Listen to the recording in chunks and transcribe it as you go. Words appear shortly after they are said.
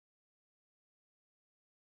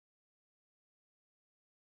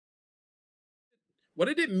what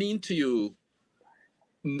did it mean to you,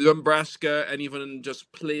 Nebraska, and even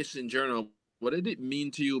just place in general? What did it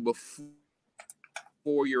mean to you before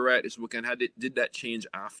you read this book, and did that change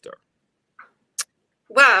after?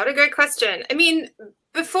 Wow, what a great question. I mean,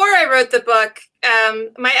 before I wrote the book,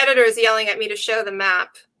 my editor is yelling at me to show the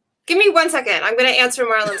map. Give me 1 second. I'm going to answer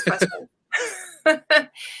Marlon's question.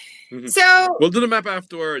 So we'll do the map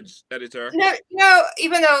afterwards, editor. No,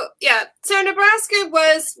 even though, yeah. So Nebraska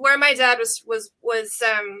was where my dad was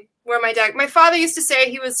where my father used to say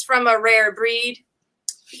he was from a rare breed.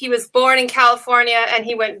 He was born in California and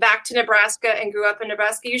he went back to Nebraska and grew up in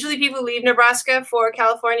Nebraska. Usually people leave Nebraska for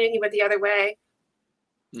California, and he went the other way.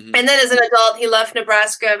 And then as an adult, he left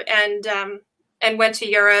Nebraska and went to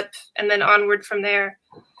Europe and then onward from there.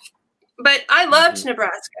 But I loved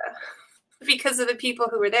Nebraska because of the people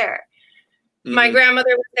who were there. My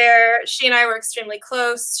grandmother was there. She and I were extremely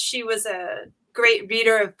close. She was a great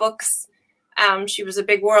reader of books. She was a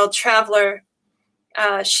big world traveler.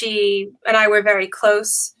 She and I were very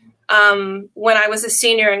close. When I was a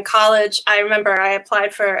senior in college, I remember I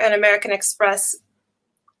applied for an American Express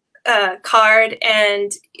card,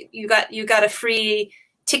 and you got a free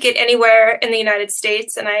ticket anywhere in the United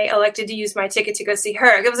States, and I elected to use my ticket to go see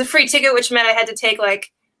her. It was a free ticket, which meant I had to take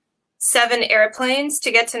like 7 airplanes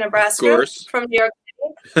to get to Nebraska from New York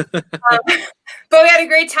City. But we had a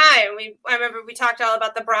great time. I remember we talked all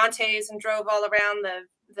about the Brontes and drove all around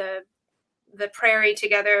the prairie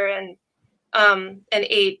together and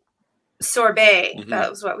ate sorbet. That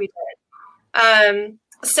was what we did.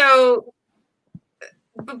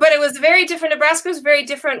 But it was very different. Nebraska was very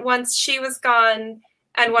different once she was gone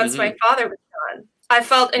and once my father was gone. I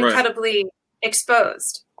felt incredibly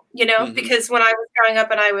exposed, you know, because when I was growing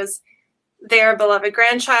up and I was their beloved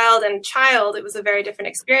grandchild and child, it was a very different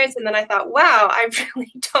experience. And then I thought, wow, I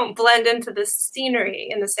really don't blend into this scenery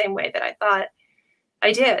in the same way that I thought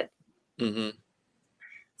I did.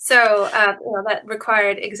 So you know, that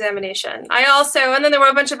required examination. And then there were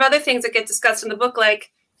a bunch of other things that get discussed in the book,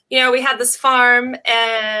 like, you know, we had this farm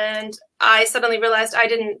and I suddenly realized I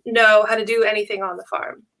didn't know how to do anything on the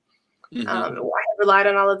farm. I had relied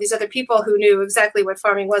on all of these other people who knew exactly what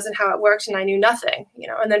farming was and how it worked, and I knew nothing, you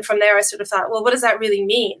know. And then from there I sort of thought, well, what does that really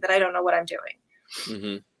mean that I don't know what I'm doing?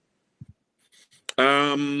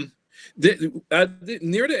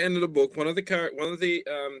 Near the end of the book, one of the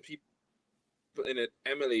people in it,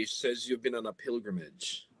 Emily, says you've been on a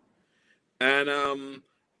pilgrimage, and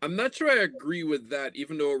I'm not sure I agree with that,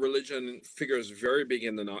 even though religion figures very big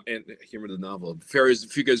in the novel,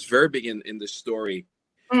 figures very big in the story.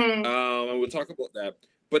 And we'll talk about that.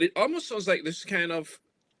 But it almost sounds like this kind of,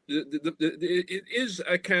 it is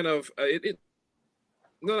a kind of, it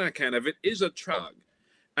is a trog.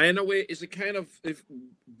 And in a way, it's a kind of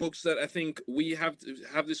books that I think we have to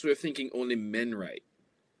have this way of thinking only men write.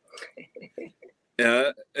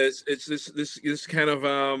 It's this kind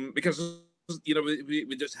of, because, you know,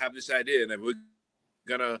 we just have this idea that we're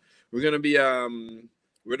gonna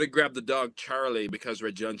grab the dog Charlie because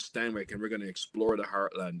we're John Steinbeck and we're gonna explore the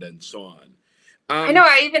heartland and so on. I know.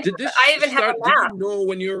 I even have a map. Did you know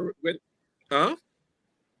when you're with? Huh?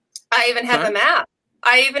 I even have a map.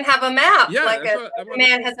 I even have a map. Yeah, like a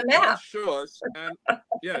man has a map. Show us. And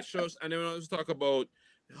show us. And then let's talk about.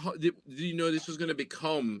 Do you know this was going to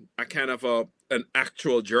become a kind of an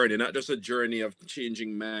actual journey, not just a journey of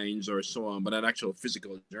changing minds or so on, but an actual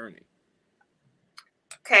physical journey?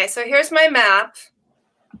 Okay, so here's my map,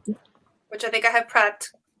 which I think I have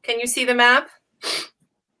prepped. Can you see the map?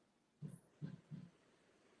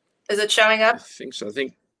 Is it showing up? I think so. I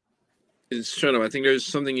think it's showing up. I think there's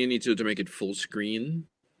something you need to make it full screen.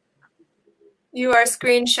 You are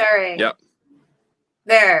screen sharing. Yep.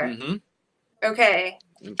 There. Okay.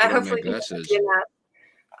 Hopefully you can see that.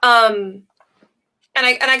 And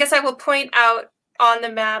I guess I will point out on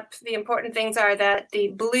the map, the important things are that the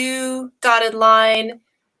blue dotted line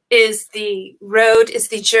is the road, is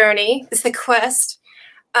the journey, is the quest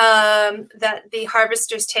that the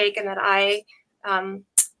harvesters take and that I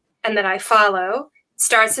follow. It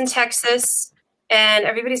starts in Texas, and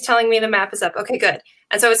everybody's telling me the map is up. Okay, good.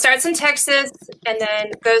 And so it starts in Texas and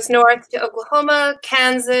then goes north to Oklahoma,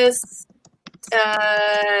 Kansas,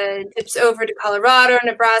 dips over to Colorado,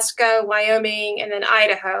 Nebraska, Wyoming, and then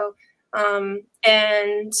Idaho.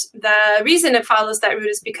 And the reason it follows that route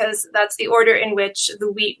is because that's the order in which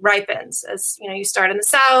the wheat ripens. As you know, you start in the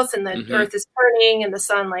south, and the earth is turning, and the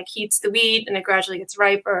sun like heats the wheat, and it gradually gets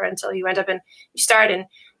riper until you start in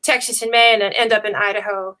Texas in May, and then end up in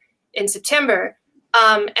Idaho in September.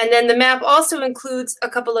 And then the map also includes a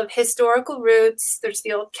couple of historical routes. There's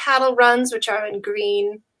the old cattle runs, which are in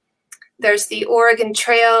green. There's the Oregon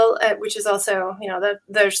Trail, which is also,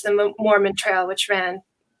 there's the Mormon Trail, which ran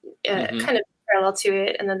kind of parallel to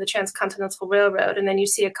it, and then the Transcontinental Railroad. And then you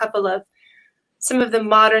see some of the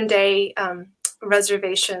modern day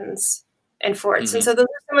reservations and forts. And so those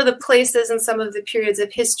are some of the places and some of the periods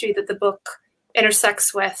of history that the book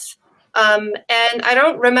intersects with. And I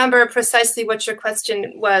don't remember precisely what your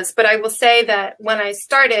question was, but I will say that when I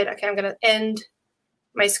started, okay, I'm going to end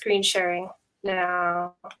my screen sharing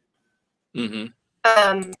now. Where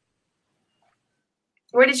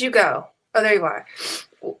did you go? Oh, there you are.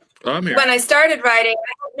 I'm here. When I started writing,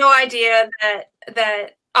 I had no idea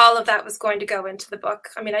that all of that was going to go into the book.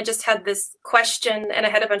 I mean, I just had this question and I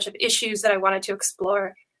had a bunch of issues that I wanted to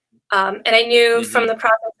explore. And I knew from the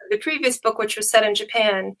process of the previous book, which was set in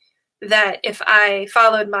Japan, that if I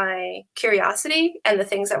followed my curiosity and the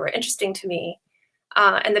things that were interesting to me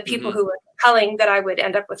and the people who were compelling, that I would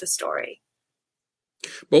end up with a story.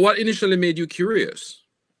 But what initially made you curious?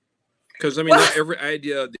 Because, I mean, not every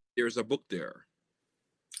idea, there's a book there.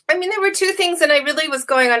 I mean, there were two things, and I really was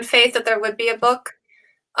going on faith that there would be a book.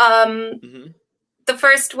 The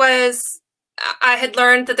first was I had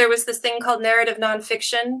learned that there was this thing called narrative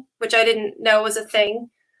nonfiction, which I didn't know was a thing.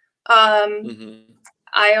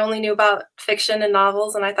 I only knew about fiction and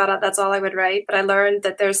novels, and I thought that's all I would write. But I learned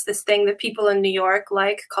that there's this thing that people in New York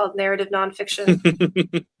like called narrative nonfiction,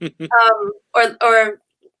 or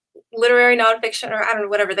literary nonfiction, or I don't know,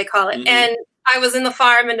 whatever they call it. And I was in the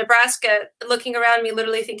farm in Nebraska looking around me,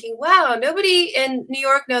 literally thinking, wow, nobody in New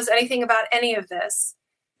York knows anything about any of this.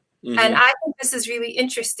 And I think this is really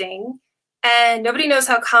interesting. And nobody knows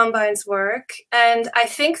how combines work. And I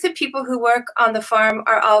think the people who work on the farm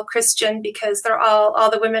are all Christian because they're all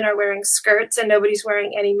the women are wearing skirts and nobody's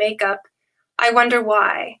wearing any makeup. I wonder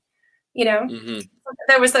why,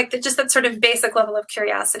 There was like just that sort of basic level of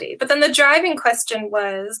curiosity. But then the driving question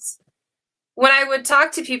was, when I would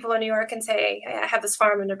talk to people in New York and say, hey, I have this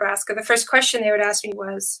farm in Nebraska, the first question they would ask me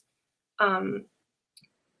was,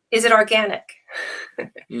 is it organic?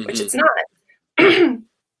 Which it's not.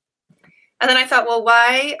 And then I thought, well,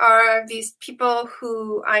 why are these people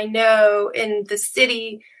who I know in the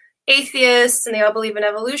city atheists and they all believe in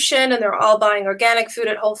evolution and they're all buying organic food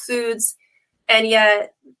at Whole Foods, and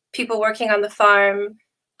yet people working on the farm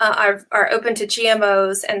are open to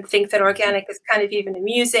GMOs and think that organic is kind of even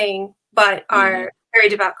amusing, but are very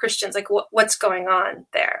devout Christians? Like, what's going on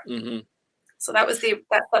there? So that was the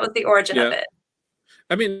origin of it.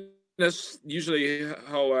 I mean, that's usually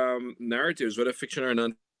how narratives, whether fiction or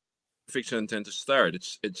non-fiction, tend to start.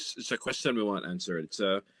 It's a question we want answered. It's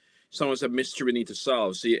someone's a mystery we need to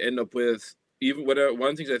solve. So you end up with, even one of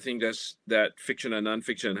the things I think that fiction and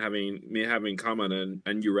non-fiction may have in common,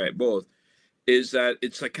 and you write both, is that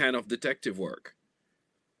it's a kind of detective work.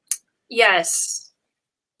 Yes.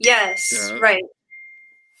 Right.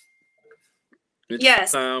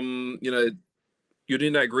 Yes. You're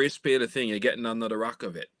doing that gray spade thing. You're getting under the rock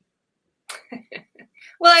of it.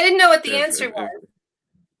 Well, I didn't know what the answer was.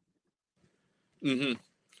 And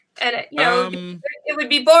it would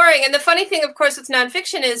be boring. And the funny thing, of course, with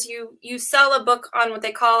nonfiction is you sell a book on what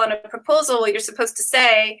they call on a proposal. You're supposed to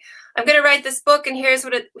say, I'm going to write this book, and here's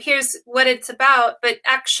what it's about. But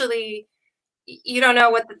actually, you don't know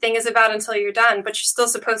what the thing is about until you're done. But you're still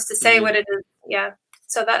supposed to say what it is. Yeah.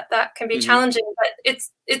 So that can be challenging. But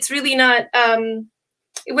it's really not.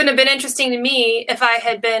 It wouldn't have been interesting to me if I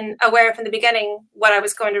had been aware from the beginning what I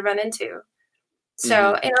was going to run into.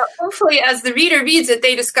 So, hopefully as the reader reads it,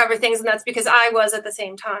 they discover things, and that's because I was at the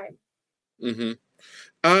same time.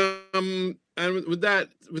 And with that,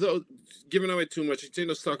 without giving away too much,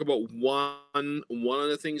 let's talk about one of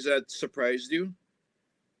the things that surprised you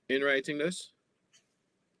in writing this.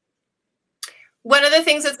 One of the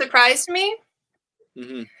things that surprised me?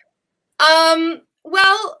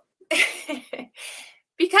 Well,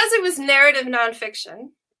 because it was narrative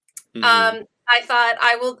nonfiction, I thought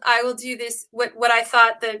I will do this. What I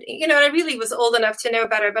thought that, I really was old enough to know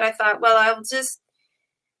better, but I thought, well, I'll just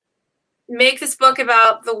make this book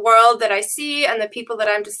about the world that I see and the people that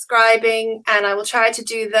I'm describing, and I will try to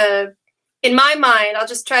do in my mind, I'll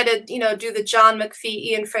just try to, do the John McPhee,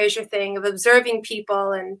 Ian Fraser thing of observing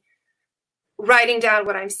people and writing down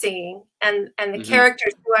what I'm seeing, and the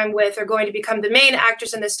characters who I'm with are going to become the main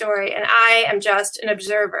actors in the story, and I am just an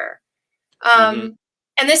observer. And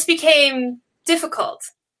this became difficult,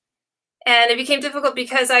 and it became difficult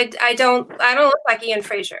because I don't look like Ian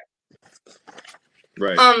Fraser,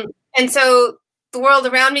 right? And so the world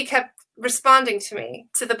around me kept responding to me,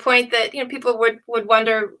 to the point that people would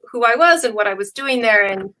wonder who I was and what I was doing there,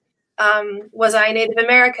 and Was I Native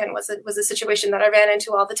American? Was a situation that I ran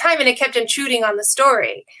into all the time, and it kept intruding on the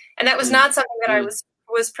story. And that was not something that I was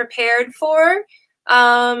prepared for.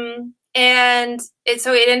 So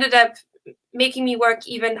it ended up making me work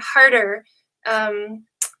even harder.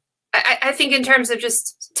 I think in terms of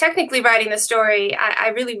just technically writing the story, I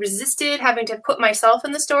really resisted having to put myself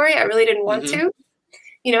in the story. I really didn't want to,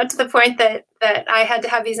 to the point that I had to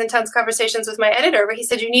have these intense conversations with my editor where he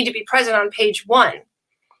said, you need to be present on page 1.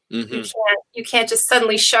 You can't just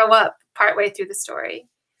suddenly show up partway through the story.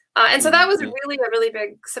 And so that was really a really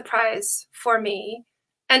big surprise for me.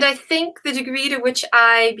 And I think the degree to which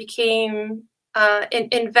I became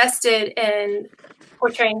invested in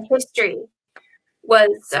portraying history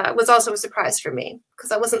was also a surprise for me, because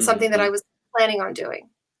that wasn't something that I was planning on doing.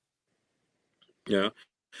 Yeah.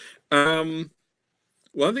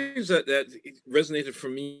 One of the things that resonated for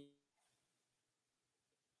me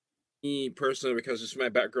personally, because it's my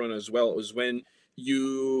background as well, was when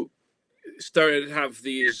you started to have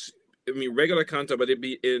these, regular content, but it'd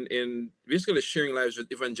be in basically sharing lives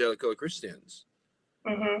with evangelical Christians.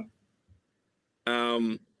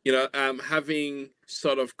 Having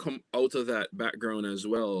sort of come out of that background as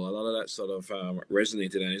well, a lot of that sort of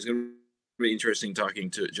resonated, and it's going to be interesting talking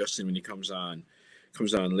to Juston when he comes on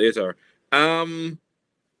later.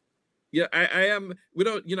 Yeah, I am,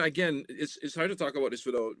 without, again, it's hard to talk about this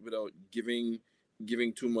without giving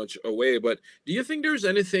too much away, but do you think there's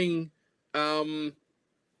anything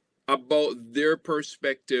about their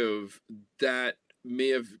perspective that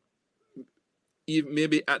maybe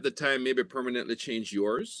at the time maybe permanently changed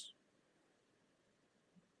yours?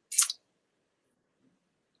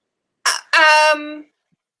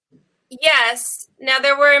 Yes. Now,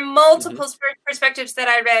 there were multiple perspectives that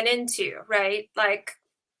I ran into, right? Like,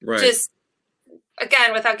 just,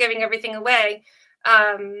 again, without giving everything away,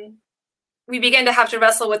 we began to have to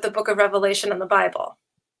wrestle with the book of Revelation and the Bible,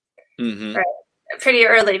 right? Pretty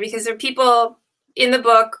early, because there are people in the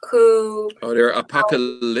book who... Oh, they're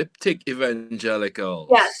apocalyptic evangelicals.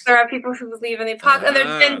 Yes, there are people who believe in the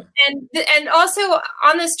apocalypse. And also,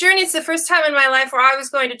 on this journey, it's the first time in my life where I was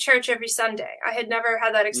going to church every Sunday. I had never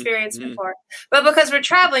had that experience before. But because we're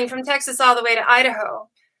traveling from Texas all the way to Idaho,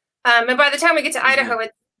 and by the time we get to Idaho,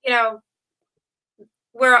 it's,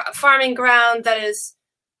 we're farming ground that is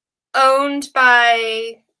owned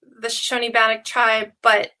by the Shoshone-Bannock tribe,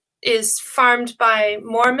 but is farmed by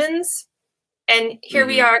Mormons. And here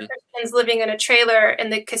we are, Christians living in a trailer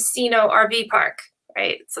in the casino RV park,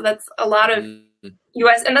 right? So that's a lot of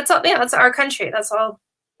U.S. and that's all. Yeah, that's our country. That's all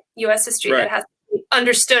U.S. history that has to be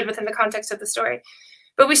understood within the context of the story.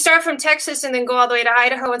 But we start from Texas and then go all the way to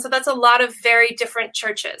Idaho, and so that's a lot of very different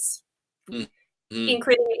churches,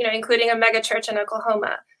 including a mega church in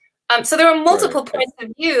Oklahoma. So there were multiple points of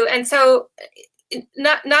view, and so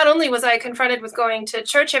not only was I confronted with going to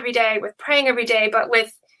church every day, with praying every day, but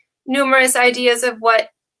with numerous ideas of what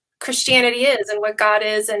Christianity is and what God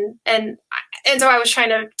is, and so I was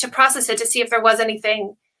trying to process it to see if there was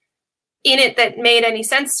anything in it that made any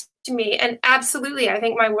sense to me. And absolutely, I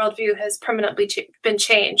think my worldview has permanently been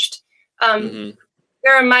changed. There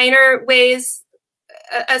are minor ways.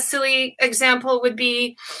 A silly example would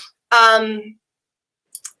be, I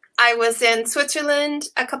was in Switzerland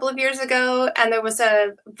a couple of years ago, and there was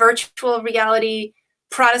a virtual reality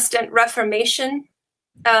Protestant Reformation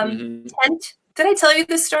tent. Did I tell you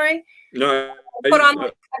this story? No. I put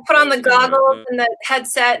on the goggles and the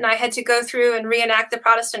headset, and I had to go through and reenact the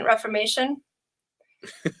Protestant Reformation.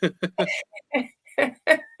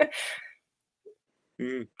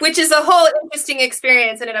 Which is a whole interesting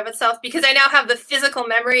experience in and of itself, because I now have the physical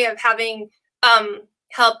memory of having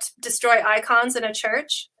helped destroy icons in a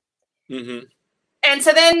church. And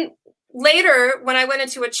so then later, when I went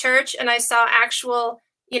into a church and I saw actual,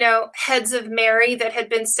 heads of Mary that had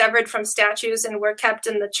been severed from statues and were kept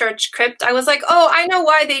in the church crypt, I was like, oh, I know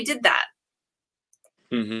why they did that.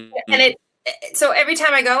 And so every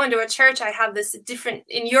time I go into a church, I have this different,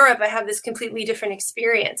 in Europe, I have this completely different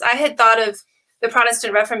experience. I had thought of the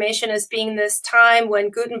Protestant Reformation as being this time when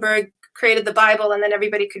Gutenberg created the Bible and then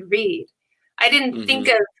everybody could read. I didn't think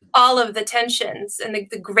of all of the tensions and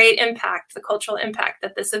the great impact, the cultural impact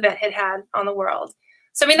that this event had had on the world.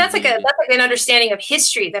 So, I mean, that's like an understanding of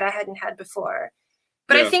history that I hadn't had before.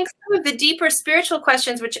 But I think some of the deeper spiritual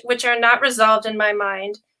questions, which are not resolved in my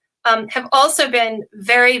mind, have also been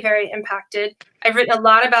very, very impacted. I've written a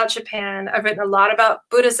lot about Japan. I've written a lot about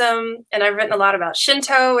Buddhism, and I've written a lot about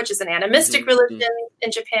Shinto, which is an animistic religion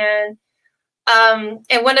in Japan.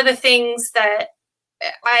 And one of the things that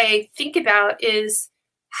I think about is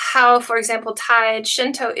how, for example, tied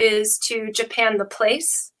Shinto is to Japan, the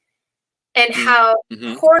place. and how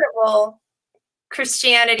Mm-hmm. portable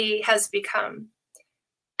Christianity has become.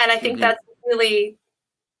 And I think Mm-hmm. that's really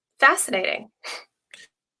fascinating.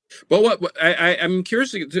 Well, I'm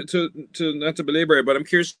curious to not to belabor it, but I'm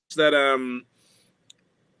curious that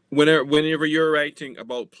whenever you're writing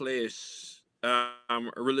about place,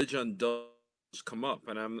 religion does come up,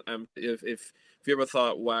 and I'm if you ever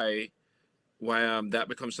thought why that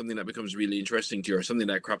becomes something that becomes really interesting to you, or something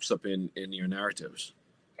that crops up in your narratives.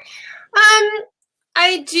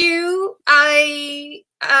 I do. I'm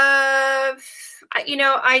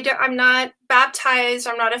not baptized.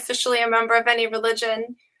 I'm not officially a member of any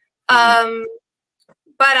religion. Mm-hmm.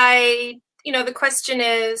 But the question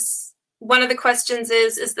is, one of the questions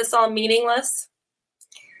is this all meaningless?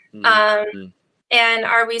 Mm-hmm. And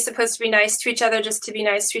are we supposed to be nice to each other just to be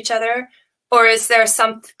nice to each other? Or is there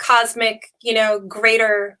some cosmic,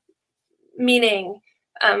 greater meaning?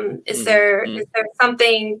 Is there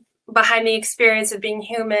something behind the experience of being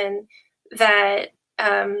human that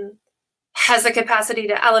has the capacity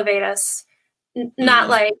to elevate us? Not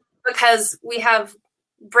like because we have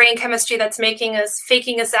brain chemistry that's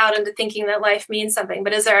faking us out into thinking that life means something,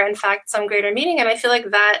 but is there in fact some greater meaning? And I feel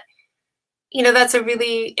like that, that's a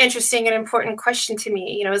really interesting and important question to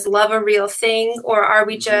me. Is love a real thing, or are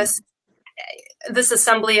we just this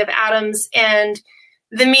assembly of atoms, and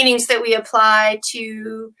the meanings that we apply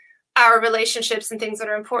to our relationships and things that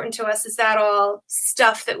are important to us, is that all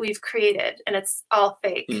stuff that we've created and it's all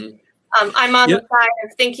fake? I'm on the side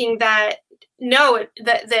of thinking that no,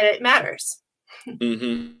 that it matters.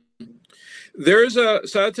 So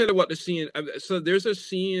I'll tell you what the scene. So there's a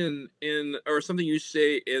scene or something you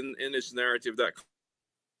say in this narrative that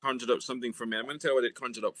conjured up something for me. I'm going to tell you what it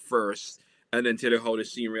conjured up first, and then tell you how the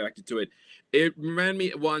scene reacted to it. It reminded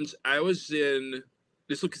me once I was in.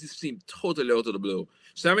 This seemed totally out of the blue.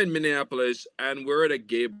 So I'm in Minneapolis, and we're at a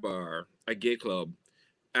gay bar, a gay club,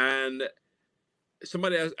 and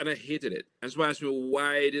somebody asked, and I hated it. And someone asked me,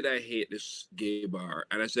 why did I hate this gay bar?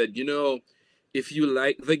 And I said, if you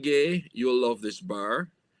like the gay, you'll love this bar.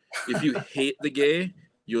 If you hate the gay,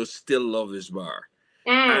 you'll still love this bar.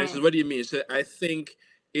 And I said, what do you mean? So I think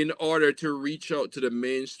in order to reach out to the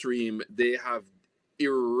mainstream, they have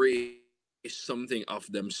erased something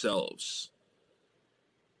of themselves.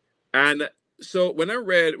 And so when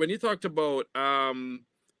you talked about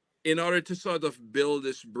in order to sort of build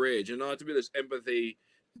this bridge, in order to build this empathy,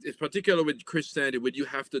 particularly with Christianity, would you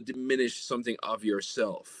have to diminish something of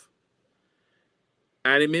yourself?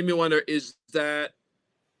 And it made me wonder, is that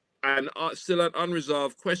still an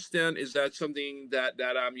unresolved question? Is that something that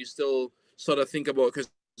you still sort of think about? Because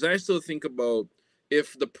I still think about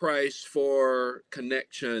if the price for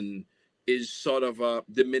connection is sort of a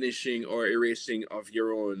diminishing or erasing of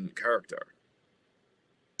your own character.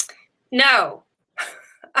 No,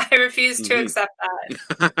 I refuse to accept that.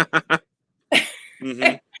 No,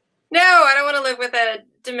 I don't want to live with a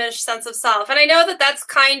diminished sense of self. And I know that that's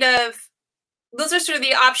kind of, those are sort of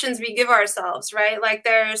the options we give ourselves, right? Like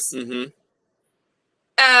there's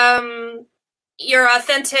your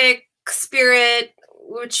authentic spirit,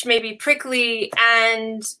 which may be prickly,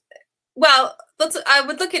 and well, I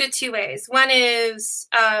would look at it two ways. One is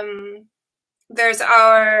there's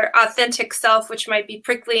our authentic self, which might be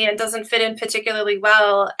prickly and doesn't fit in particularly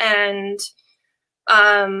well, and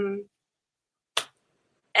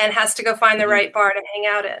has to go find the right bar to hang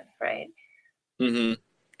out in, right?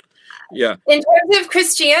 Yeah. In terms of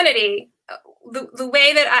Christianity, the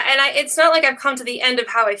way that it's not like I've come to the end of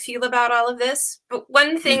how I feel about all of this, but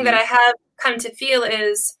one thing that I have come to feel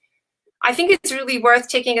is I think it's really worth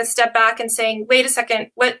taking a step back and saying, wait a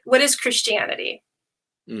second, what is Christianity?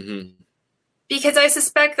 Because I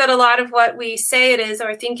suspect that a lot of what we say it is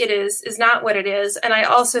or think it is not what it is. And I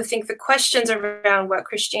also think the questions around what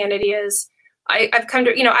Christianity is, I've come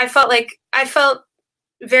to, I felt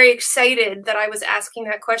very excited that I was asking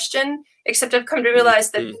that question, except I've come to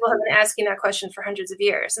realize that people have been asking that question for hundreds of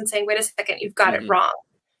years and saying, wait a second, you've got it wrong.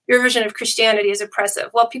 Your version of Christianity is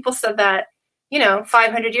oppressive. Well, people said that,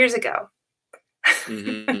 500 years ago.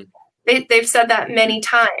 They've said that many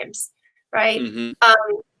times, right?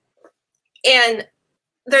 And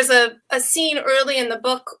there's a scene early in the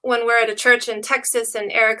book when we're at a church in Texas,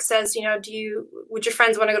 and Eric says, would your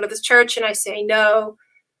friends want to go to this church? And I say no.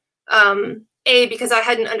 Because I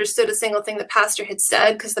hadn't understood a single thing the pastor had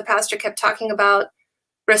said, because the pastor kept talking about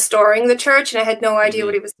restoring the church, and I had no idea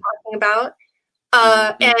what he was talking about.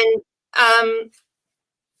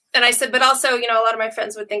 And I said, but also, a lot of my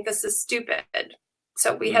friends would think this is stupid.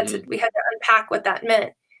 So we had to unpack what that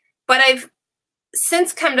meant. But I've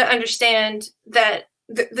since come to understand that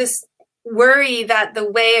this worry that the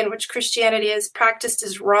way in which Christianity is practiced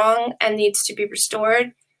is wrong and needs to be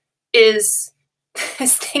restored is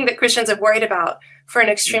this thing that Christians have worried about for an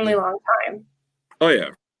extremely long time. Oh yeah,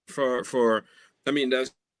 I mean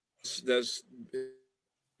that's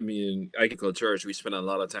I mean, Ecumenical Church, we spend a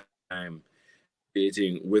lot of time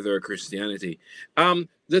debating with our Christianity. The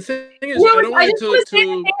thing is, I don't want to. Say the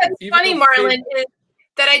thing that's funny, Marlon, is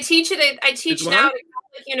that I teach now at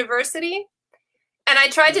Catholic University, and I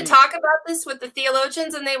tried to talk about this with the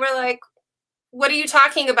theologians, and they were like, "What are you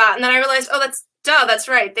talking about?" And then I realized, oh, that's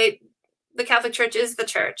right. The Catholic Church is the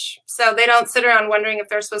church, so they don't sit around wondering if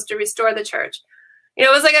they're supposed to restore the church. You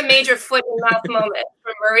know, it was like a major foot in mouth moment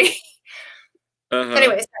for Murray.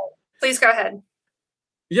 Anyway, sorry. Please go ahead.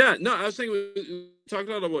 Yeah, no, I was saying we talked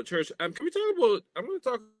a lot about church. Can we talk about? I'm going to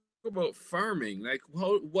talk about farming. Like,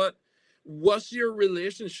 what's your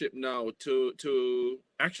relationship now to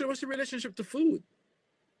actually? What's your relationship to food?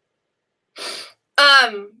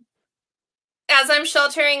 As I'm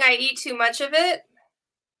sheltering, I eat too much of it.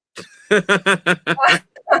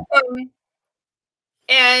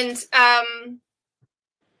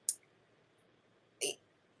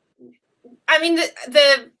 I mean,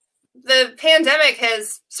 the pandemic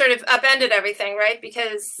has sort of upended everything, right?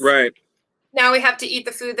 Because now we have to eat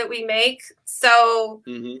the food that we make. So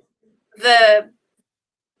the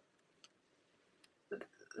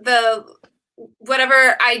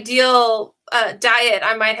whatever ideal diet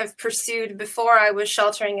I might have pursued before I was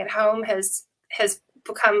sheltering at home has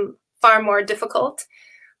become far more difficult.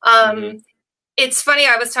 It's funny,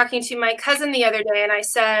 I was talking to my cousin the other day and I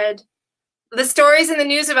said, the stories in the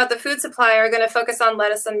news about the food supply are going to focus on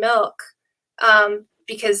lettuce and milk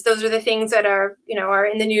because those are the things that are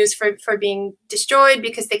in the news for being destroyed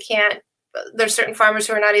because they can't. There's certain farmers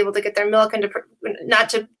who are not able to get their milk and not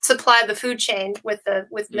to supply the food chain with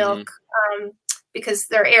milk because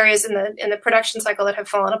there are areas in the production cycle that have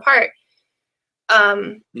fallen apart.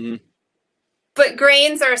 But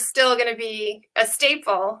grains are still going to be a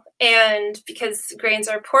staple, and because grains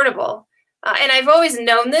are portable. And I've always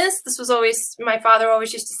known this. This was always, my father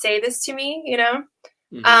always used to say this to me, and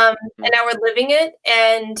now we're living it.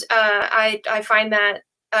 And I find that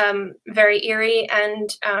very eerie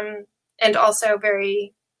and also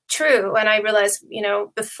very true. And I realized,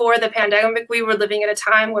 before the pandemic, we were living at a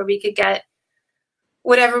time where we could get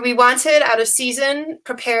whatever we wanted out of season,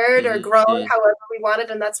 prepared or grown however we wanted.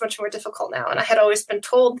 And that's much more difficult now. And I had always been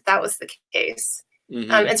told that was the case.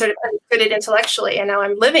 And sort of understood it intellectually, and now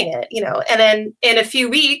I'm living it, And then in a few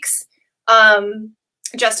weeks,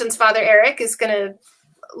 Justin's father, Eric, is going to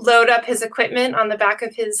load up his equipment on the back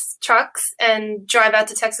of his trucks and drive out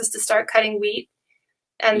to Texas to start cutting wheat.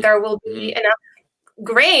 And there will be enough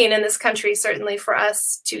grain in this country, certainly, for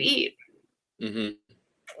us to eat.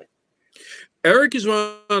 Eric is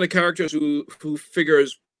one of the characters who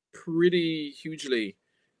figures pretty hugely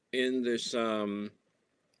in this,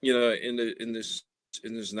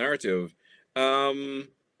 in this narrative. That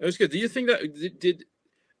was good. Do you think that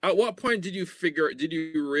at what point did you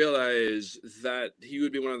realize that he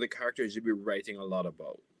would be one of the characters you'd be writing a lot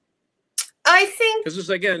about? I think because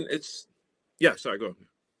sorry, go on.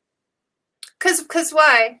 Because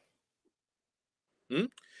why?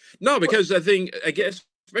 No, because I guess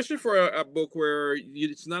especially for a book where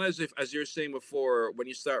it's not as if, as you're saying before, when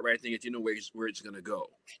you start writing it, you know where it's gonna go.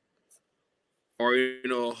 Or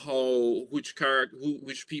which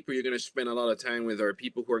people you're going to spend a lot of time with, or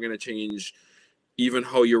people who are going to change even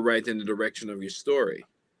how you write in the direction of your story.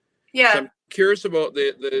 Yeah, so I'm curious about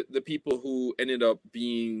the people who ended up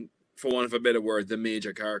being, for want of a better word, the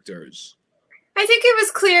major characters. I think it was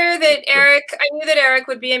clear that I knew that Eric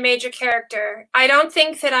would be a major character. I don't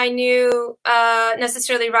think that I knew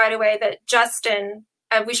necessarily right away that Juston.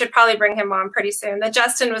 We should probably bring him on pretty soon. That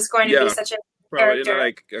Juston was going to be such a probably in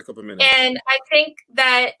like a couple of minutes. And I think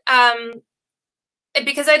that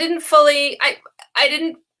because I didn't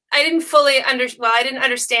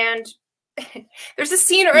understand. There's a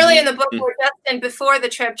scene early in the book where Juston, before the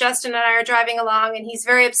trip, Juston and I are driving along, and he's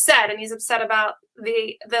very upset, and he's upset about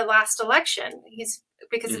the last election.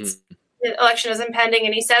 Because the election is impending,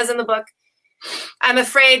 and he says in the book, "I'm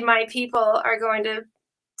afraid my people are going to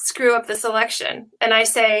screw up this election." And I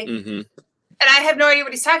say. And I have no idea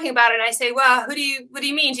what he's talking about. And I say, well, what do you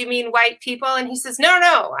mean? Do you mean white people? And he says,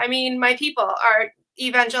 no. I mean, my people are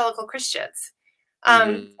evangelical Christians.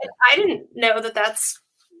 And I didn't know that that's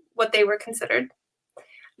what they were considered.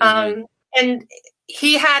 And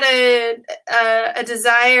he had a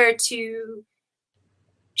desire to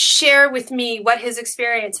share with me what his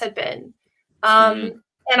experience had been.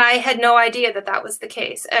 And I had no idea that that was the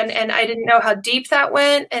case. And I didn't know how deep that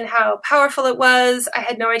went and how powerful it was. I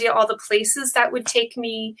had no idea all the places that would take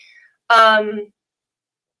me.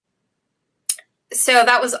 So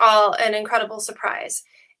that was all an incredible surprise.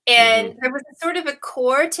 And there was sort of a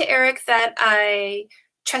core to Eric that I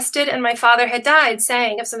trusted, and my father had died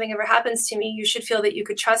saying, if something ever happens to me, you should feel that you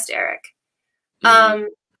could trust Eric. And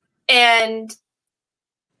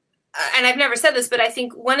I've never said this, but I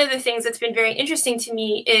think one of the things that's been very interesting to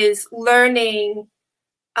me is learning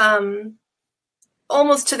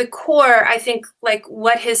almost to the core, I think, like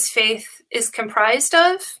what his faith is comprised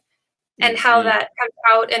of and how that comes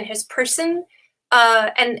out in his person,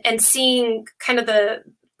 and seeing kind of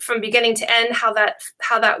from beginning to end how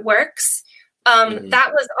that works.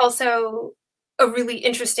 That was also a really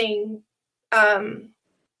interesting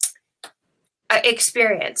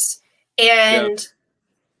experience. And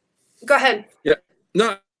go ahead. Yeah.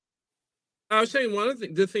 No, I was saying one of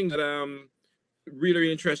the things that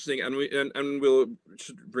really interesting, and we'll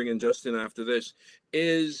bring in Justin after this,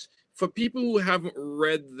 is for people who haven't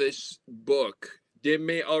read this book, they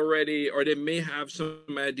may already, or they may have some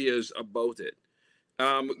ideas about it,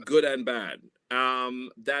 good and bad.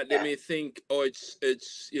 That they may think, oh,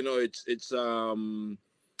 it's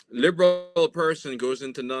liberal person goes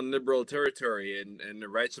into non-liberal territory and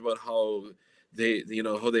writes about how they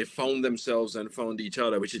found themselves and found each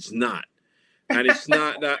other, which it's not. And it's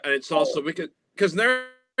not that, and it's also because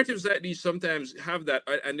narratives like these sometimes have that,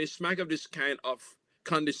 and they smack of this kind of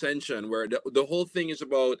condescension where the whole thing is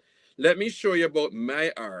about, let me show you about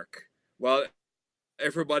my arc, while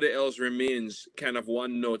everybody else remains kind of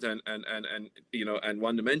one note and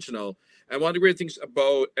one dimensional. And one of the great things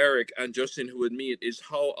about Eric and Justin, who would meet, is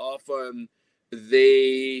how often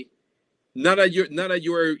they, not that you're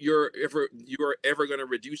ever going to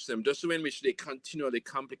reduce them, just the way in which they continually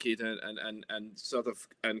complicate and sort of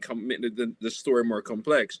make the story more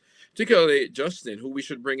complex. Particularly Justin, who we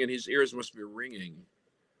should bring in. His ears must be ringing.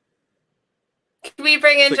 Can we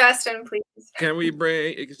bring in Justin, please? Can we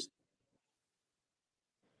bring?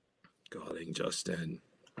 Calling Justin.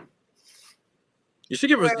 You should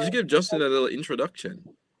give Justin a little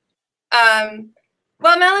introduction. Well,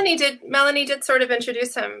 Melanie did sort of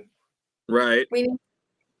introduce him. Right.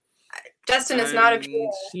 Justin is not appearing.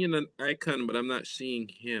 I'm seeing an icon, but I'm not seeing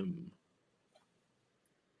him.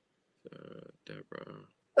 Deborah.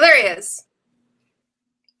 Well, there he is.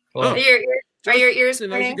 Well, are your ears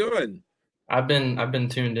ringing? How's it going? I've been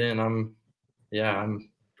tuned in. I'm.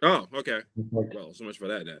 Oh, okay. Well, so much for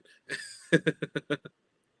that then.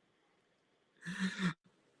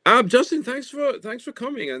 Justin, thanks for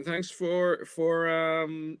coming, and thanks for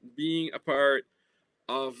being a part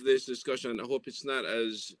of this discussion. I hope it's not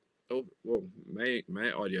as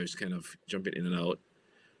my audio is kind of jumping in and out,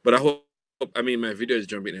 but I mean my video is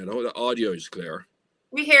jumping in. I hope the audio is clear.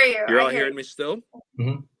 We hear you. You're all hearing me still?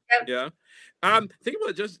 Mm-hmm. Yep. Yeah. Think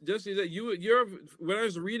about just that you're when I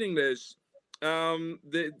was reading this,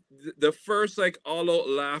 the first like all out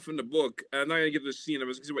laugh in the book. I'm not gonna give the scene. I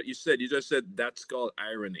was gonna say what you said. You just said that's called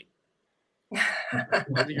irony. I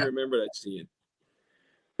think you remember that scene,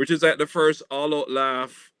 which is like the first all out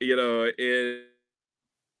laugh, in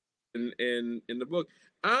the book.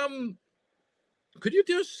 Could you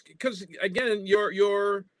just, because again,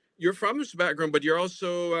 you're from this background, but you're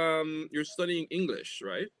also you're studying English,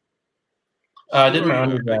 right? I did my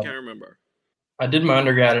undergrad. I can't remember. I did my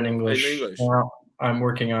undergrad in English. Now I'm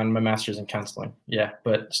working on my master's in counseling. Yeah,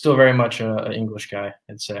 but still very much an English guy,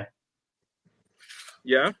 I'd say.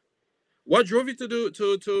 Yeah. What drove you to do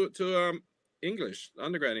English,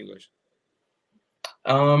 undergrad English?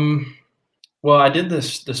 Well, I did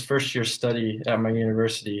this first year study at my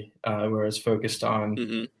university where I was focused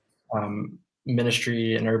on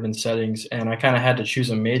ministry and urban settings, and I kind of had to choose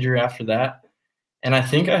a major after that. And I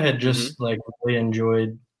think I had just like really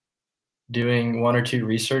enjoyed doing one or two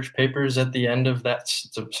research papers at the end of that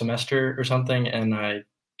semester or something. And I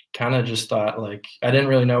kind of just thought, like, I didn't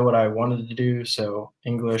really know what I wanted to do. So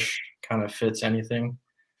English kind of fits anything.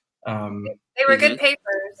 They were good papers.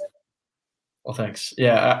 Well, thanks.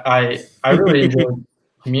 Yeah, I really enjoyed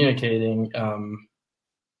communicating.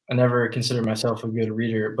 I never considered myself a good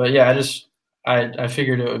reader, but yeah, I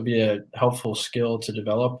figured it would be a helpful skill to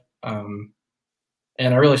develop.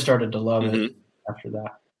 And I really started to love it after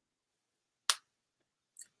that.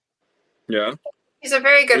 Yeah. He's a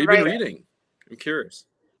very good writer. What have you been reading? I'm curious.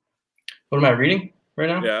 What am I reading right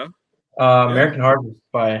now? Yeah. American Harvest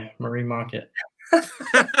by Marie Mockett.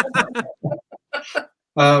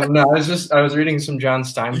 No, I was reading some John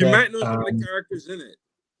Steinbeck. You might know some of the characters in it.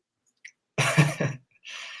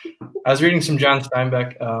 I was reading some John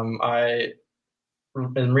Steinbeck.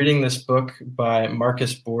 am reading this book by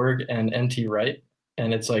Marcus Borg and N.T. Wright,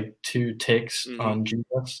 and it's like 2 takes on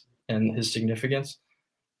Jesus and his significance.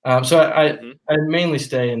 So I mainly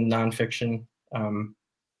stay in nonfiction.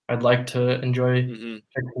 I'd like to enjoy fiction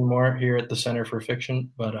more here at the Center for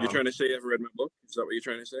Fiction, but you're trying to say you haven't read my book? Is that what you're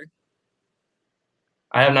trying to say?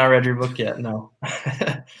 I have not read your book yet, no.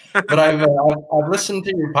 But I've listened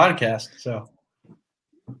to your podcast, so.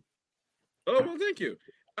 Oh, well, thank you.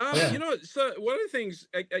 You know, so one of the things,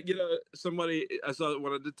 you know, I saw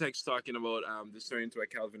one of the texts talking about this turning into a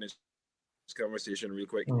Calvinist conversation real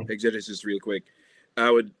quick, exegesis real quick. I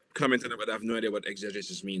would comment on it, but I have no idea what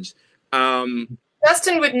exegesis means.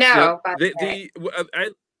 Juston would know.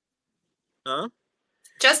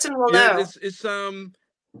 Juston will know. It's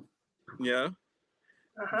yeah.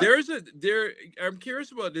 I'm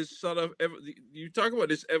curious about this sort of, you talk about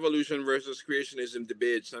this evolution versus creationism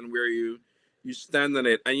debates and where you stand on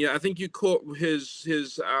it, and I think you quote his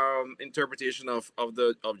interpretation of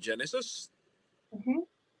Genesis,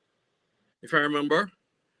 if I remember.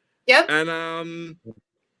 Yep. And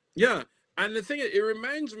and the thing is, it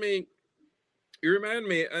reminded me,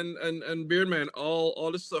 and bear in mind,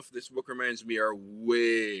 all the stuff this book reminds me are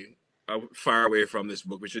way far away from this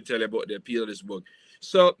book, which should tell you about the appeal of this book.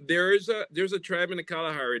 So there's a tribe in the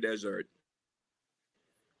Kalahari Desert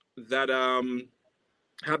that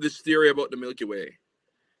have this theory about the Milky Way,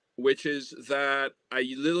 which is that a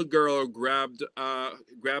little girl grabbed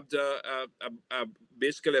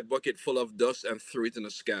basically a bucket full of dust and threw it in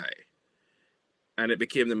the sky, and it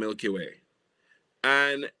became the Milky Way.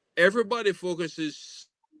 And everybody focuses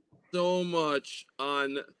so much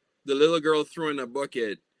on the little girl throwing a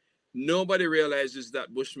bucket. Nobody realizes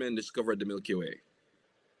that Bushmen discovered the Milky Way.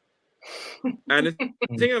 And the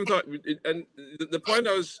thing I'm talking, and the point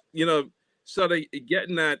I was, sort of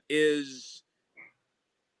getting at is,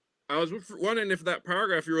 I was wondering if that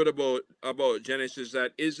paragraph you wrote about Genesis,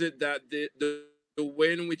 that is it that the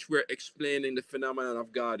way in which we're explaining the phenomenon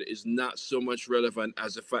of God is not so much relevant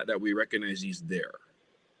as the fact that we recognize He's there.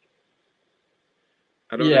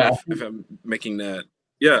 I don't know if I'm making that.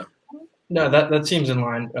 Yeah. No, that seems in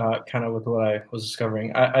line, kind of with what I was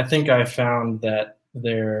discovering. I think I found that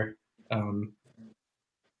the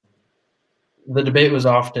debate was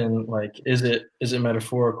often like, is it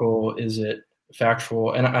metaphorical? Is it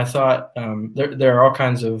factual? And I thought there are all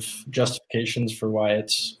kinds of justifications for why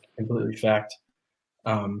it's completely fact,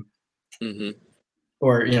 or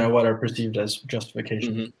what are perceived as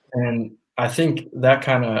justification. And I think that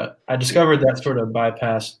I discovered that sort of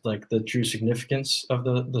bypassed like the true significance of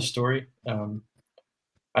the story.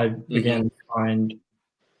 I began to find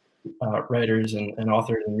writers and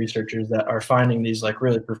authors and researchers that are finding these like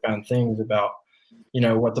really profound things about,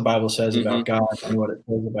 what the Bible says about God and what it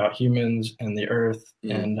says about humans and the earth.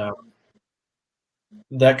 And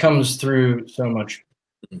that comes through so much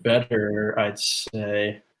better, I'd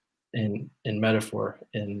say, in metaphor,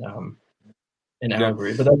 in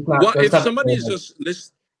allegory. But that's not. Well, that's if not somebody's just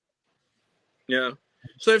listening,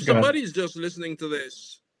 so if somebody's just listening to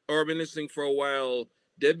this or been listening for a while,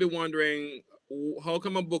 they'd be wondering, how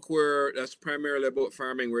come a book that's primarily about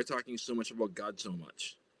farming, we're talking so much about God so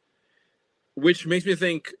much? Which makes me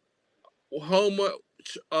think, how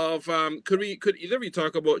much of could either of you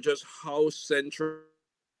talk about just how central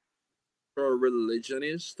religion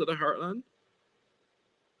is to the Heartland,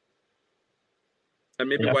 and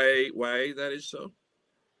maybe why that is so?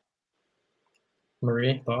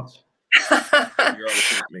 Marie, thoughts? Well,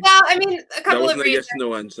 I mean, a couple of reasons. Yes,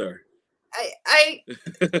 no answer. I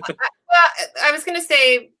was going to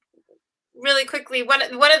say really quickly,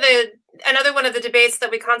 another one of the debates that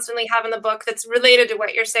we constantly have in the book that's related to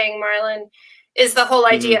what you're saying, Marlon, is the whole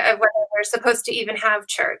idea of whether we're supposed to even have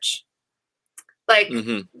church. Like,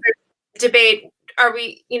 debate, are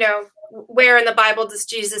we, where in the Bible does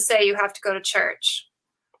Jesus say you have to go to church?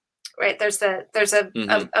 Right? There's a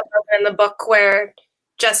moment in the book where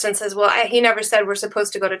Juston says, well, he never said we're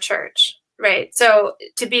supposed to go to church. Right. So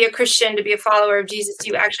to be a Christian, to be a follower of Jesus,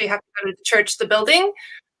 you actually have to go to the church, the building.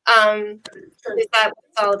 Is that what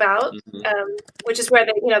it's all about? Which is where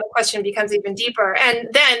the question becomes even deeper, and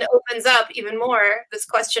then opens up even more this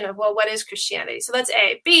question of, well, what is Christianity? So that's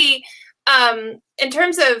A. B, in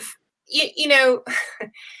terms of,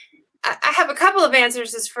 I have a couple of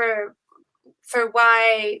answers as for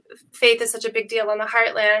why faith is such a big deal on the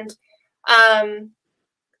Heartland. And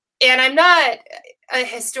I'm not a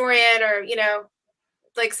historian or,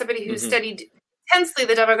 like somebody who studied intensely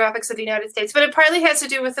the demographics of the United States, but it partly has to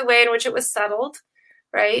do with the way in which it was settled,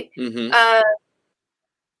 right? And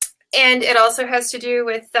it also has to do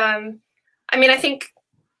with, I think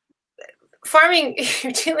farming,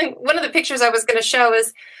 you're dealing. One of the pictures I was going to show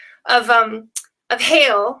is of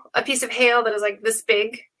hail, a piece of hail that is like this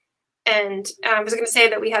big. And I was going to say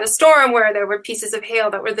that we had a storm where there were pieces of hail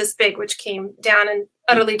that were this big, which came down and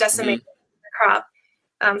utterly decimated the crop.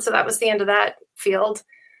 So that was the end of that field.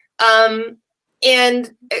 And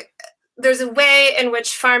there's a way in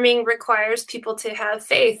which farming requires people to have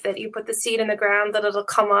faith that you put the seed in the ground, that it'll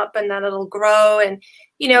come up and that it'll grow. And,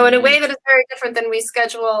 you know, in a way that is very different than we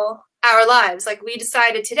schedule our lives. Like we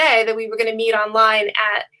decided today that we were going to meet online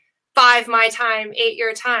at 5 my time, 8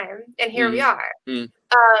 your time. And here we are. And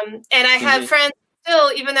I have friends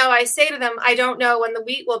still, even though I say to them, I don't know when the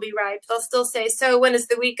wheat will be ripe, they'll still say, so when is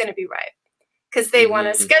the wheat going to be ripe? Because they want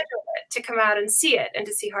to schedule it to come out and see it and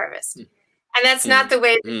to see harvest. And that's not the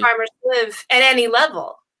way that farmers live at any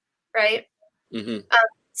level, right?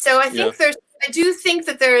 So I think I do think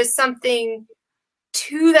that there is something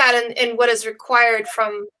to that in what is required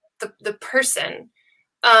from the person.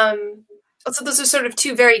 So those are sort of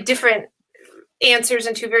two very different answers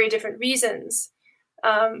and two very different reasons.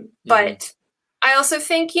 But I also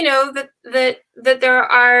think, you know, that there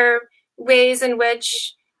are ways in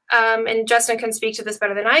which, and Justin can speak to this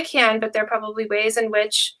better than I can, but there are probably ways in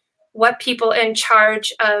which what people in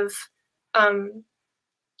charge of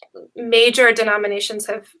major denominations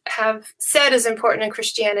have said is important in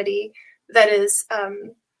Christianity that is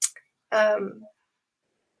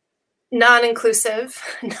non-inclusive,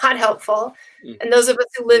 not helpful. And those of us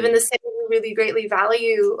who live in the city who really greatly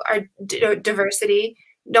value our diversity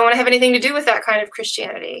don't want to have anything to do with that kind of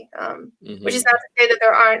Christianity, which is not to say that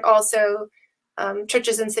there aren't also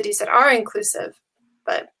churches and cities that are inclusive,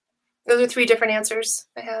 but those are 3 different answers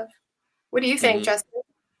I have. What do you think, Justin?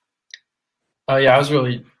 Yeah,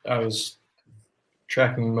 I was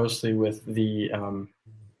tracking mostly with the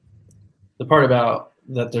part about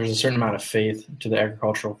that there's a certain amount of faith to the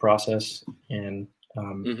agricultural process, and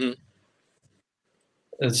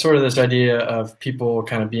it's sort of this idea of people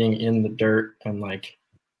kind of being in the dirt and like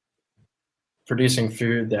producing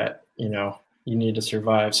food that, you know, you need to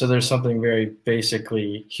survive. So there's something very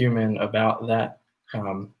basically human about that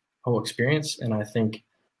whole experience. And I think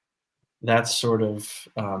that's sort of,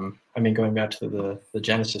 I mean, going back to the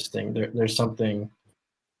Genesis thing, there's something,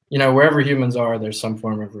 you know, wherever humans are, there's some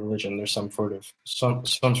form of religion. There's some sort of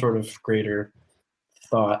greater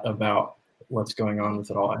thought about what's going on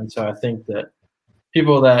with it all. And so I think that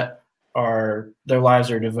people that their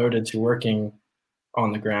lives are devoted to working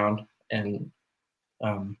on the ground and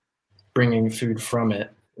bringing food from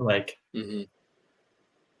it, like,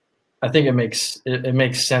 I think it makes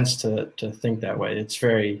sense to think that way. It's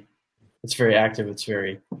very active. It's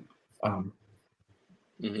very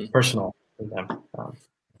personal for them.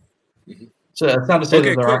 So it's not to say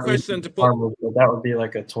that there aren't farmers, but that would be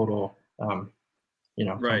like a total,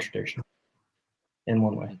 contradiction in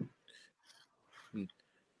one way.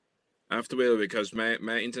 I have to wait because my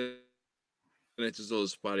internet is a little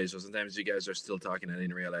spotty, so sometimes you guys are still talking. I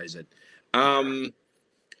didn't realize it.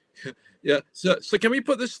 Yeah. So can we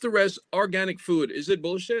put this to rest? Organic food, is it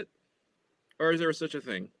bullshit, or is there such a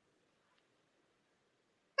thing?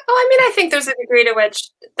 Oh, I mean, I think there's a degree to which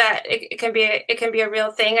that it can be a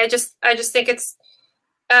real thing. I just think it's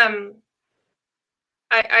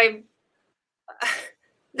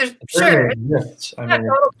there's sure. Yes. I mean,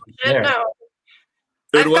 total bullshit, no.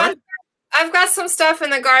 I've got some stuff in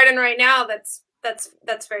the garden right now that's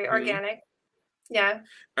very organic. Yeah.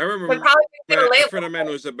 I remember a friend of mine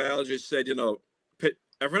who was a biologist said, you know, a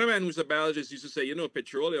friend of mine who's a biologist used to say, you know,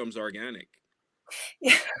 petroleum's organic.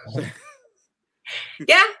 Yeah.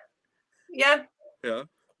 Yeah.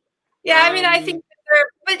 I mean, I think,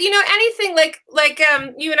 but you know, anything like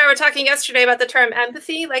you and I were talking yesterday about the term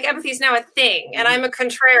empathy. Like, empathy is now a thing, and I'm a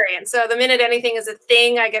contrarian. So the minute anything is a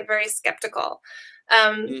thing, I get very skeptical.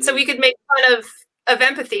 So we could make fun of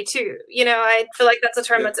empathy too. You know, I feel like that's a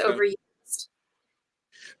term that's overused.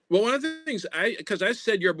 Well, one of the things because I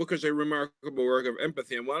said your book is a remarkable work of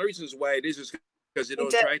empathy, and one of the reasons why it is because you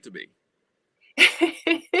don't try to be.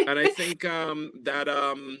 And I think that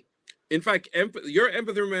in fact, your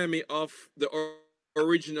empathy reminded me of the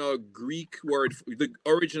original Greek word, the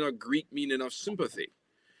original Greek meaning of sympathy,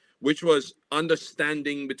 which was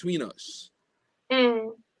understanding between us,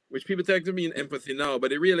 which people take to mean empathy now,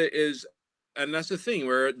 but it really is, and that's the thing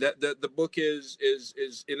where the book is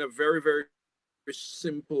in a very, very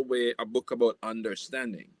simple way a book about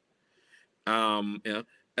understanding.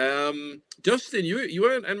 Justin,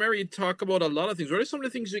 you and Mary talk about a lot of things. What are some of the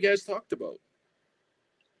things you guys talked about?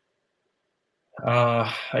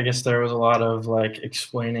 I guess there was a lot of like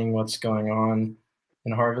explaining what's going on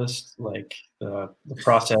in harvest, like the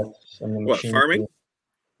process and the machine. Farming?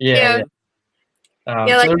 Yeah.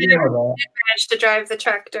 Yeah, like I never managed to drive the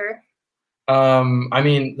tractor. I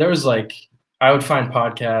mean, there was like, I would find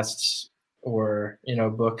podcasts or,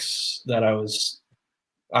 books that I was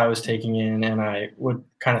taking in, and I would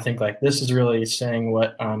kind of think like, this is really saying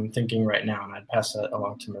what I'm thinking right now, and I'd pass that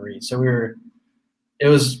along to Marie. So it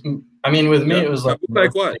was, I mean, with me, it was like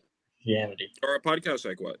what? Christianity. Or a podcast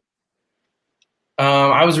like what?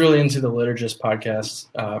 I was really into the Liturgist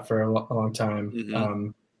podcast for a long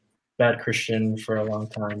time. Bad Christian for a long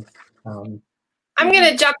time. I'm going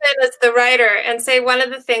to jump in as the writer and say one of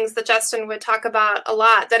the things that Juston would talk about a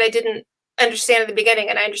lot that I didn't understand at the beginning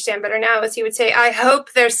and I understand better now is he would say, I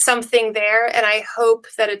hope there's something there and I hope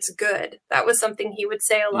that it's good. That was something he would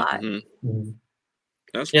say a lot.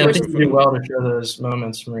 That's I think you do well to share those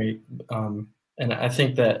moments, Marie. And I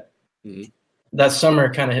think that that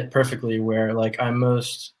summer kind of hit perfectly where like I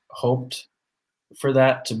most hoped for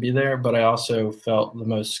that to be there, but I also felt the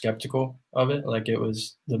most skeptical of it. Like it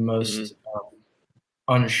was the most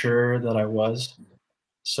unsure that I was.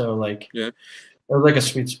 So like, it was like a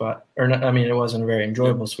sweet spot, or not, I mean, it wasn't a very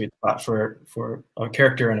enjoyable sweet spot for a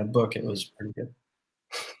character in a book. It was pretty good.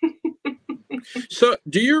 So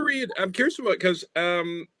do you read, I'm curious about, because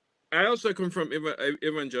I also come from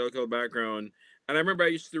evangelical background, and I remember I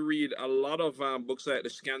used to read a lot of books like The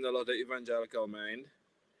Scandal of the Evangelical Mind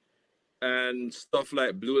and stuff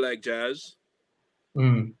like Blue Like Jazz.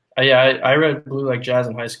 Yeah, I read Blue Like Jazz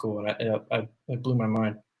in high school, and it blew my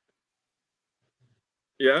mind.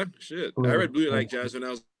 Yeah, shit. I read Blue Like Jazz when I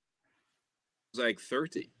was like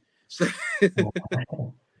 30. So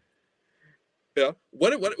yeah.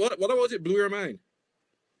 What about it blew your mind?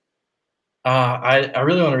 I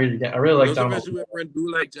really want to read it again. I really like Donald. Those of us who have read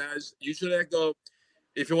Blue Like Jazz, you should go.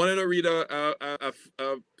 If you want to read a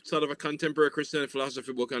sort of a contemporary Christian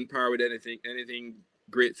philosophy book on par with anything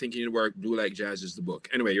great thinking work, Blue Like Jazz is the book.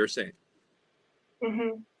 Anyway, you're saying.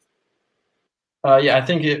 Yeah, I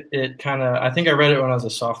think it kind of. I think I read it when I was a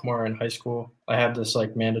sophomore in high school. I had this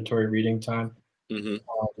like mandatory reading time,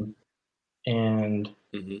 and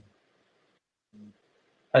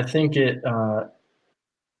I think it.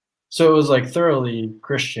 So it was like thoroughly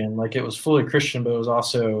Christian. Like it was fully Christian, but it was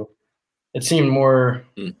also. It seemed more.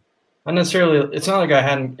 Not necessarily. It's not like I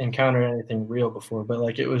hadn't encountered anything real before, but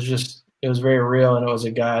like it was very real, and it was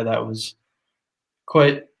a guy that was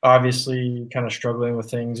quite obviously kind of struggling with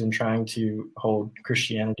things and trying to hold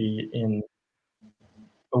Christianity in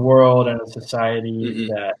a world and a society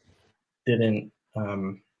that didn't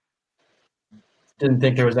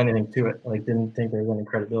think there was anything to it, like didn't think there was any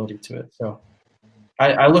credibility to it. So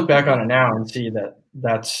I look back on it now and see that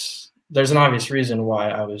there's an obvious reason why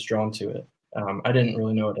I was drawn to it. I didn't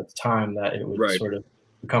really know it at the time that it would sort of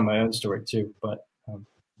become my own story too, but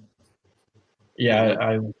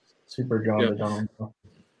I was super drawn to Donald.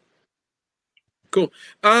 Cool.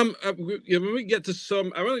 When we get to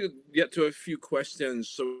I want to get to a few questions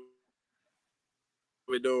so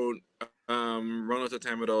we don't run out of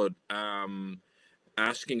time without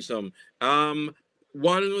asking some.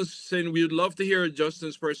 One was saying we would love to hear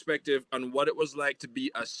Juston's perspective on what it was like to be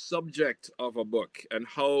a subject of a book and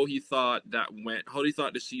how he thought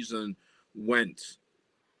the season went.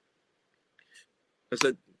 I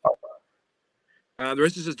said. The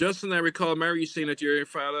rest says, Juston, I recall Mary saying that your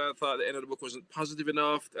father thought the end of the book wasn't positive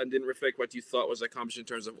enough and didn't reflect what you thought was accomplished in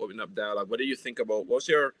terms of opening up dialogue. What do you think about, what's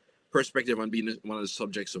your perspective on being one of the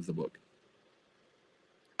subjects of the book?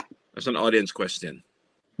 That's an audience question.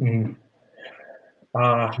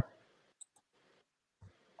 I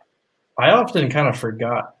often kind of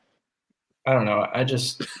forgot. I don't know.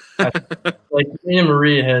 Like me and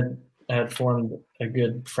Marie had formed a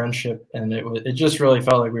good friendship, and it just really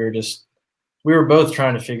felt like we were both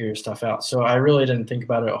trying to figure stuff out. So I really didn't think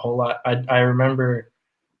about it a whole lot. I remember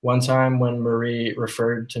one time when Marie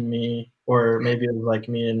referred to me, or maybe it was like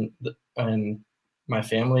me and my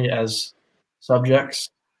family as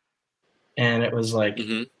subjects. And it was like,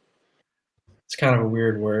 it's kind of a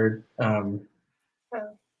weird word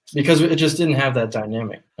because it just didn't have that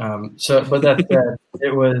dynamic. But that said,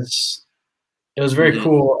 it was very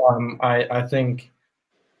cool. I think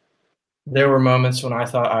there were moments when I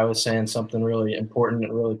thought I was saying something really important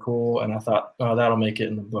and really cool, and I thought, oh, that'll make it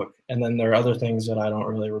in the book. And then there are other things that I don't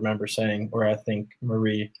really remember saying, where I think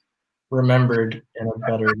Marie remembered in a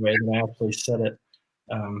better way than I actually said it.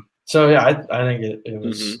 So yeah, I think it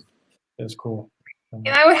was cool.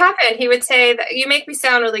 Yeah, that would happen. He would say that you make me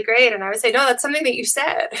sound really great, and I would say, no, that's something that you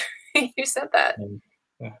said. You said that.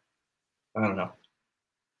 Yeah. I don't know.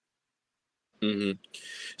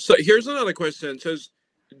 So here's another question. It says,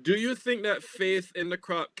 do you think that faith in the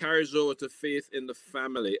crop carries over to faith in the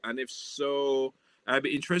family? And if so, I'd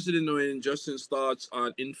be interested in knowing Justin's thoughts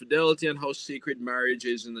on infidelity and how sacred marriage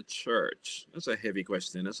is in the church. That's a heavy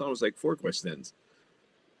question. That's almost like 4 questions.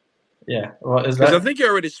 Yeah. Well, is Because that? I think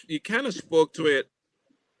you kind of spoke to it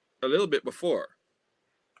a little bit before.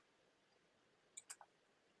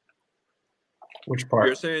 Which part?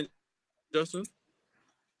 You're saying, Justin?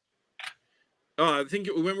 Oh, I think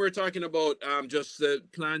when we were talking about just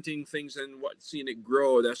planting things and seeing it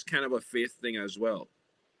grow, that's kind of a faith thing as well.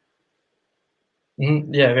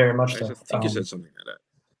 Mm-hmm. Yeah, very much so. I think you said something like that.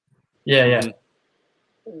 Yeah, yeah.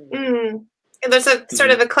 And there's a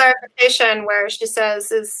sort of a clarification where she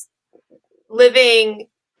says, "Is living?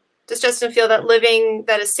 Does Justin feel that living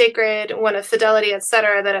that is sacred, one of fidelity,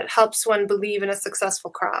 etc., that it helps one believe in a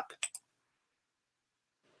successful crop?"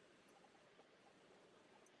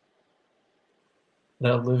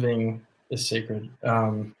 That living is sacred,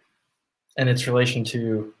 and its relation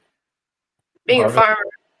to being harvest? a farmer.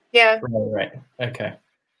 Yeah. Right. Okay.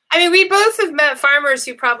 I mean, we both have met farmers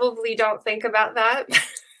who probably don't think about that.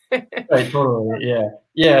 Right. Totally. Yeah.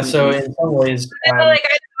 Yeah. So in some ways, I feel like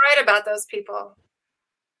I didn't write about those people.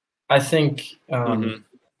 I think.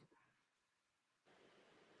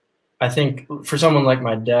 I think for someone like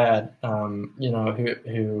my dad, you know,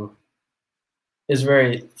 who is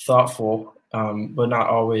very thoughtful, but not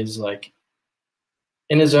always like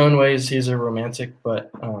in his own ways. He's a romantic,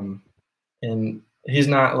 but and he's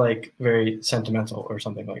not like very sentimental or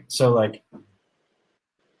something like. So like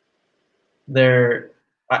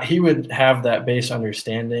he would have that base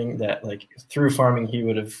understanding that like through farming he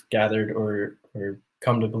would have gathered or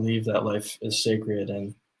come to believe that life is sacred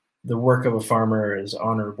and the work of a farmer is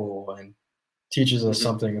honorable and teaches us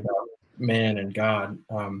something about man and God.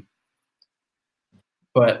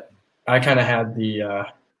 But I kind of had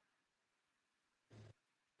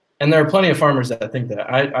and there are plenty of farmers that think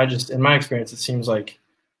that. I just, in my experience, it seems like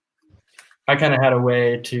I kind of had a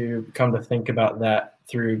way to come to think about that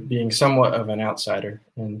through being somewhat of an outsider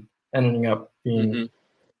and ending up being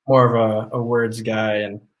more of a words guy,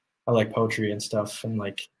 and I like poetry and stuff, and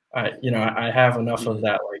like I have enough of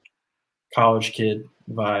that like college kid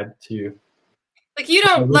vibe to like you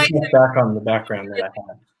don't like back on the background that I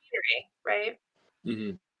had, right?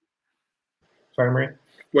 Sorry, Marie.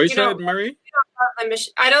 What you said, Marie?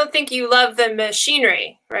 I don't think you love the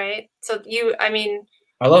machinery, right? So I mean,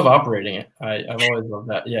 I love operating it. I've always loved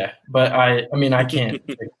that. Yeah, but I mean, I can't.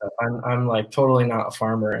 I'm like totally not a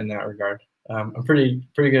farmer in that regard. I'm pretty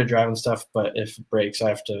good at driving stuff, but if it breaks, I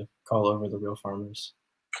have to call over the real farmers.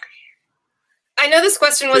 I know this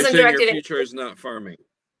question wasn't directed. Your future is not farming.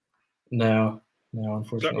 No,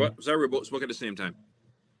 unfortunately. Sorry, we both spoke at the same time.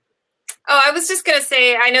 Oh, I was just gonna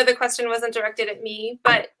say, I know the question wasn't directed at me,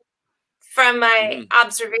 but from my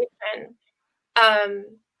observation, and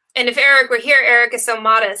if Eric were here, Eric is so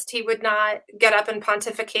modest, he would not get up and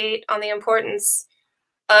pontificate on the importance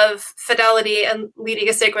of fidelity and leading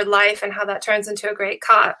a sacred life and how that turns into a great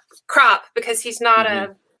crop, because he's not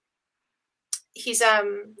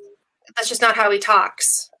that's just not how he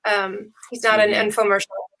talks. He's not an infomercial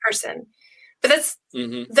person. But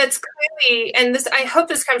that's clearly, and this, I hope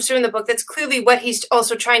this comes through in the book, that's clearly what he's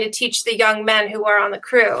also trying to teach the young men who are on the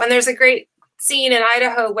crew. And there's a great scene in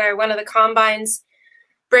Idaho where one of the combines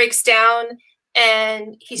breaks down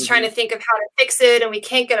and he's trying to think of how to fix it, and we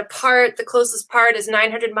can't get a part. The closest part is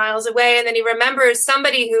 900 miles away. And then he remembers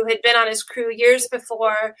somebody who had been on his crew years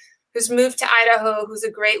before, who's moved to Idaho, who's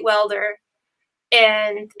a great welder.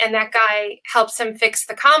 And that guy helps him fix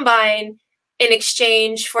the combine in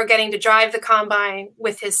exchange for getting to drive the combine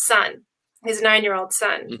with his son, his 9-year-old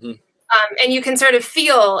son. And you can sort of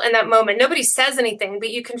feel in that moment, nobody says anything,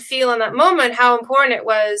 but you can feel in that moment how important it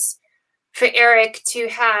was for Eric to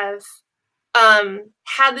have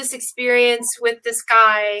had this experience with this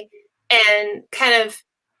guy and kind of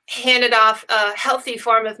handed off a healthy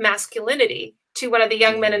form of masculinity to one of the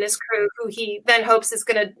young men in his crew, who he then hopes is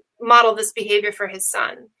going to model this behavior for his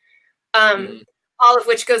son. All of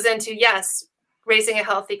which goes into, yes, raising a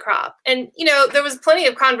healthy crop. And, you know, there was plenty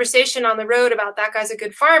of conversation on the road about that guy's a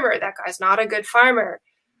good farmer, that guy's not a good farmer,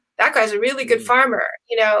 that guy's a really good farmer,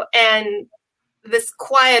 you know, and this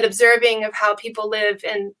quiet observing of how people live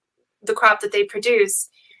and the crop that they produce.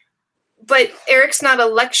 But Eric's not a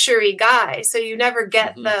lecture-y guy, so you never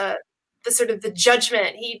get the sort of the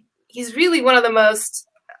judgment. He's really one of the most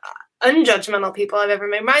unjudgmental people I've ever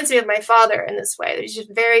met. Reminds me of my father in this way. He's just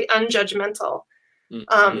very unjudgmental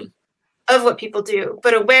of what people do,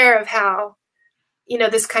 but aware of how, you know,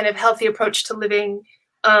 this kind of healthy approach to living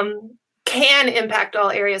can impact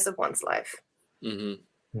all areas of one's life.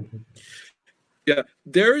 Yeah,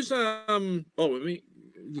 there's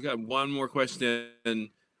we got one more question.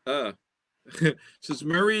 Says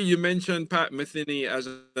Murray, you mentioned Pat Metheny as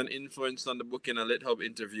an influence on the book in a Lit Hub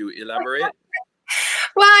interview. Elaborate.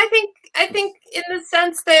 Well, I think in the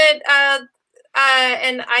sense that,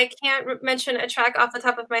 and I can't mention a track off the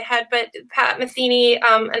top of my head, but Pat Metheny,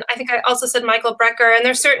 and I think I also said Michael Brecker, and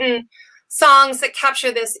there's certain songs that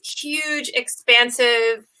capture this huge,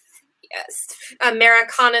 expansive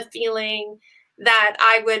Americana feeling that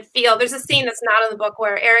I would feel. There's a scene that's not in the book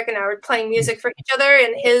where Eric and I were playing music for each other,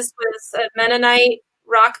 and his was a Mennonite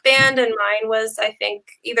rock band, and mine was, I think,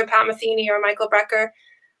 either Pat Metheny or Michael Brecker.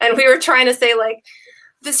 And we were trying to say, like,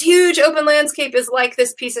 this huge open landscape is like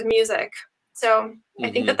this piece of music. So I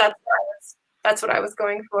think that's what I was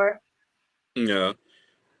going for. Yeah.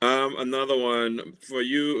 Another one for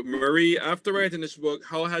you, Marie. After writing this book,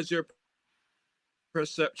 how has your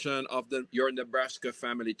perception of your Nebraska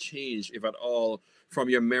family changed, if at all, from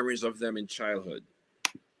your memories of them in childhood?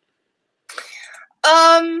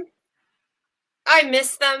 I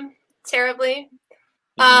miss them terribly.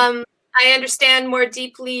 I understand more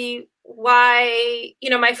deeply why,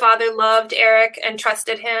 my father loved Eric and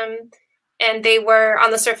trusted him, and they were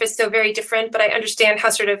on the surface so very different, but I understand how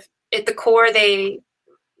sort of at the core they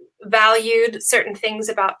valued certain things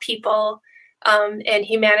about people and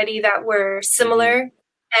humanity that were similar.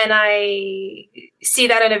 And I see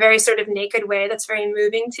that in a very sort of naked way that's very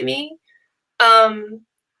moving to me.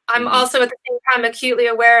 I'm also at the same time acutely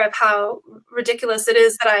aware of how ridiculous it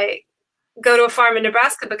is that I go to a farm in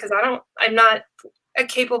Nebraska because I'm not a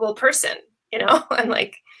capable person, I'm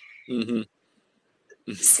like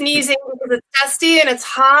sneezing because it's dusty and it's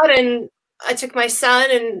hot, and I took my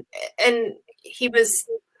son and he was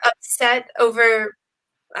upset over,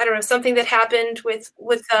 I don't know, something that happened with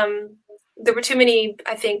there were too many,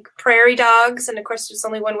 I think, prairie dogs, and of course there's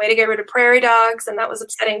only one way to get rid of prairie dogs, and that was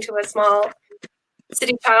upsetting to a small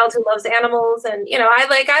city child who loves animals. And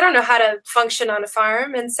I don't know how to function on a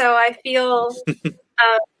farm, and so I feel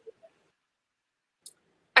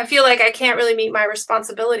like I can't really meet my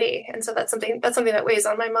responsibility, and so that's something that weighs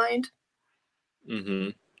on my mind.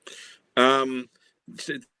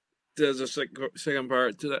 There's a second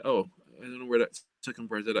part to that. Oh, I don't know where that second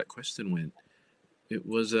part of that question went. It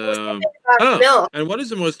was and what is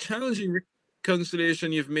the most challenging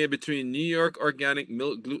reconciliation you've made between New York organic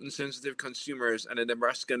milk gluten sensitive consumers and the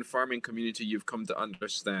Nebraskan farming community you've come to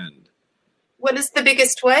understand? What is the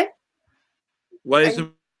biggest what? What is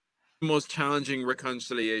the most challenging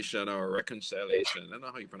reconciliation or reconciliation? I don't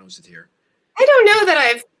know how you pronounce it here. I don't know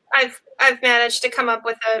that I've managed to come up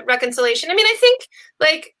with a reconciliation. I mean, I think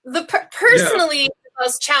like personally the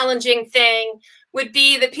most challenging thing would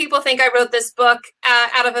be that people think I wrote this book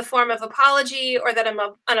out of a form of apology, or that I'm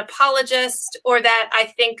an apologist, or that I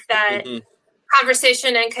think that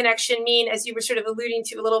conversation and connection mean, as you were sort of alluding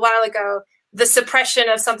to a little while ago, the suppression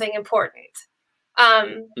of something important.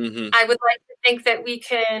 I would like to think that we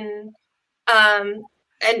can, and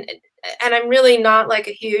I'm really not like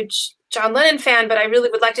a huge John Lennon fan, but I really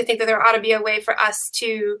would like to think that there ought to be a way for us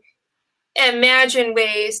to imagine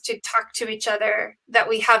ways to talk to each other that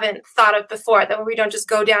we haven't thought of before, that we don't just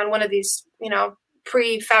go down one of these,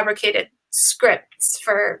 prefabricated scripts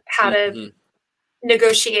for how to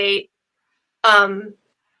negotiate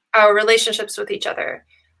our relationships with each other.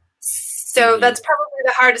 So that's probably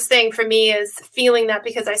the hardest thing for me, is feeling that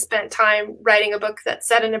because I spent time writing a book that's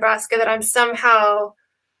set in Nebraska, that I'm somehow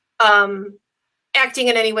acting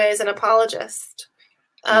in any way as an apologist,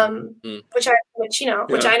 which I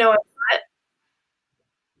know I'm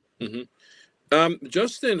not.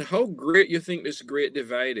 Justin, how great you think this great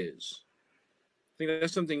divide is? I think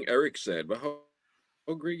that's something Eric said, but how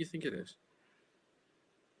great you think it is?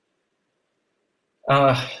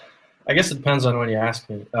 I guess it depends on when you ask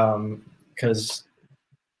me, because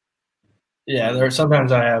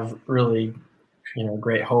sometimes I have really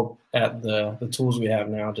great hope at the tools we have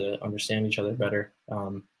now to understand each other better.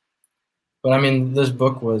 But I mean, this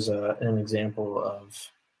book was an example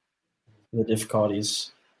of the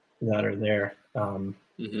difficulties that are there.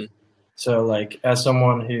 So like, as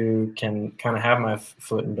someone who can kind of have my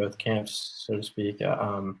foot in both camps, so to speak,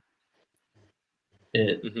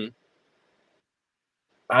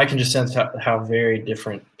 I can just sense how very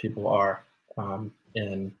different people are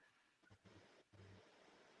in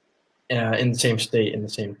the same state, in the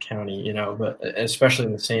same county, but especially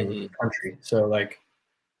in the same country. So like,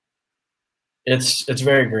 it's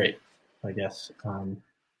very great, I guess. And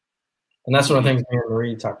that's one of the things me and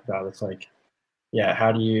Marie talked about. It's like,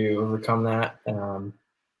 how do you overcome that?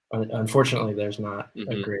 Unfortunately, there's not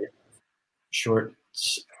a great short,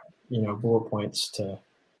 bullet points to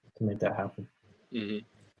make that happen.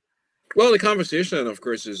 Well, the conversation, of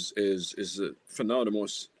course, is for now the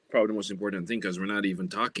most probably the most important thing because we're not even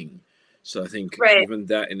talking. So I think Right. even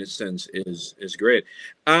that in a sense is great.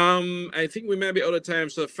 I think we might be out of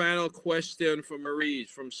time. So final question for Marie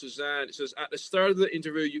from Suzanne. It says at the start of the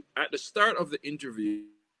interview,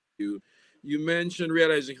 you mentioned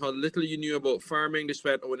realizing how little you knew about farming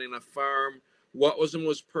despite owning a farm. What was the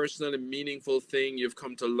most personal and meaningful thing you've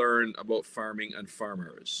come to learn about farming and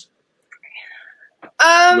farmers?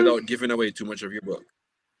 Without giving away too much of your book.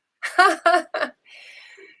 I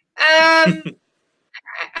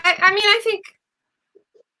mean,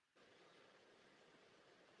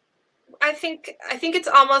 I think it's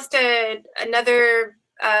almost another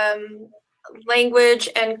language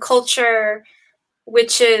and culture,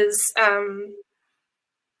 which is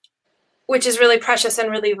really precious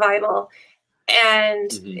and really vital.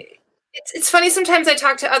 And it's funny, sometimes I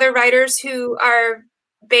talk to other writers who are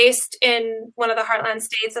based in one of the heartland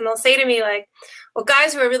states, and they'll say to me like, well,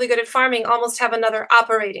 guys who are really good at farming almost have another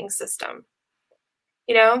operating system.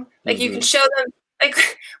 You know, like you can show them,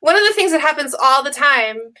 like one of the things that happens all the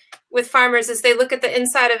time with farmers is they look at the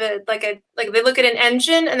inside of it, like they look at an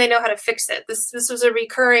engine and they know how to fix it. This was a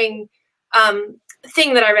recurring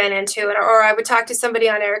thing that I ran into, or I would talk to somebody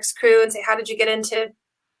on Eric's crew and say, how did you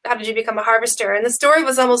become a harvester? And the story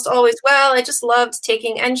was almost always, well, I just loved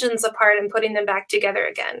taking engines apart and putting them back together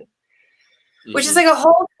again, which is like a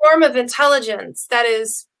whole form of intelligence that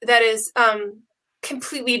is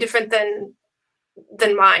completely different than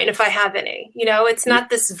mine, if I have any. You know, it's not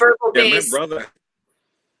this verbal based. Yeah, my brother.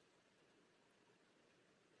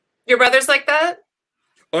 Your brother's like that?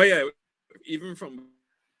 Oh yeah, even from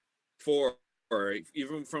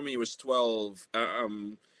he was 12.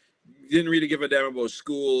 Didn't really give a damn about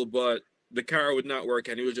school, but the car would not work,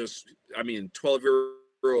 and he was just,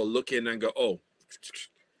 12-year-old looking and go, oh,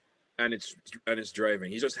 and it's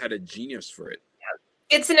driving. He just had a genius for it.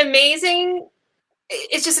 It's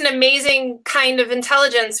just an amazing kind of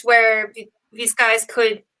intelligence where these guys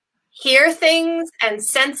could hear things and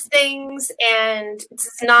sense things, and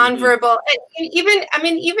it's nonverbal. And even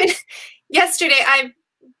yesterday,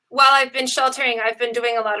 while I've been sheltering, I've been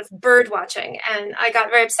doing a lot of bird watching, and I got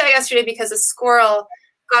very upset yesterday because a squirrel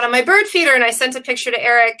got on my bird feeder, and I sent a picture to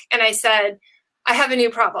Eric, and I said, I have a new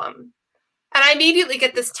problem. And I immediately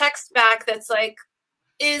get this text back that's like,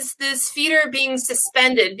 is this feeder being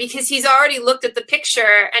suspended? Because he's already looked at the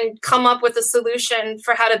picture and come up with a solution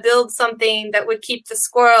for how to build something that would keep the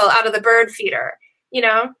squirrel out of the bird feeder, you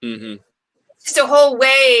know? Just a whole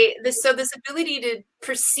way, this ability to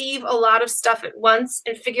perceive a lot of stuff at once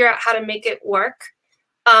and figure out how to make it work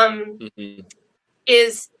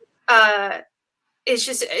is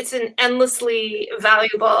it's an endlessly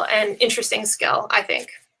valuable and interesting skill, I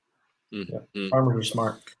think. Farmers are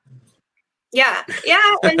smart. Yeah,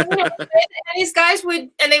 and these guys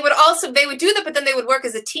would do that, but then they would work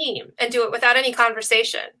as a team and do it without any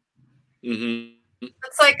conversation.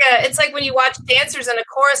 It's like when you watch dancers in a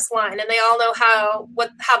chorus line and they all know how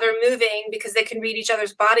they're moving because they can read each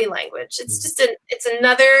other's body language. It's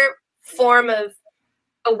another form of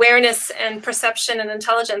awareness and perception and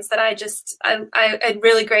intelligence that I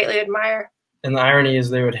really greatly admire. And the irony is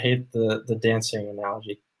they would hate the dancing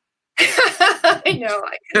analogy. I know.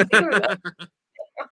 I can think of that.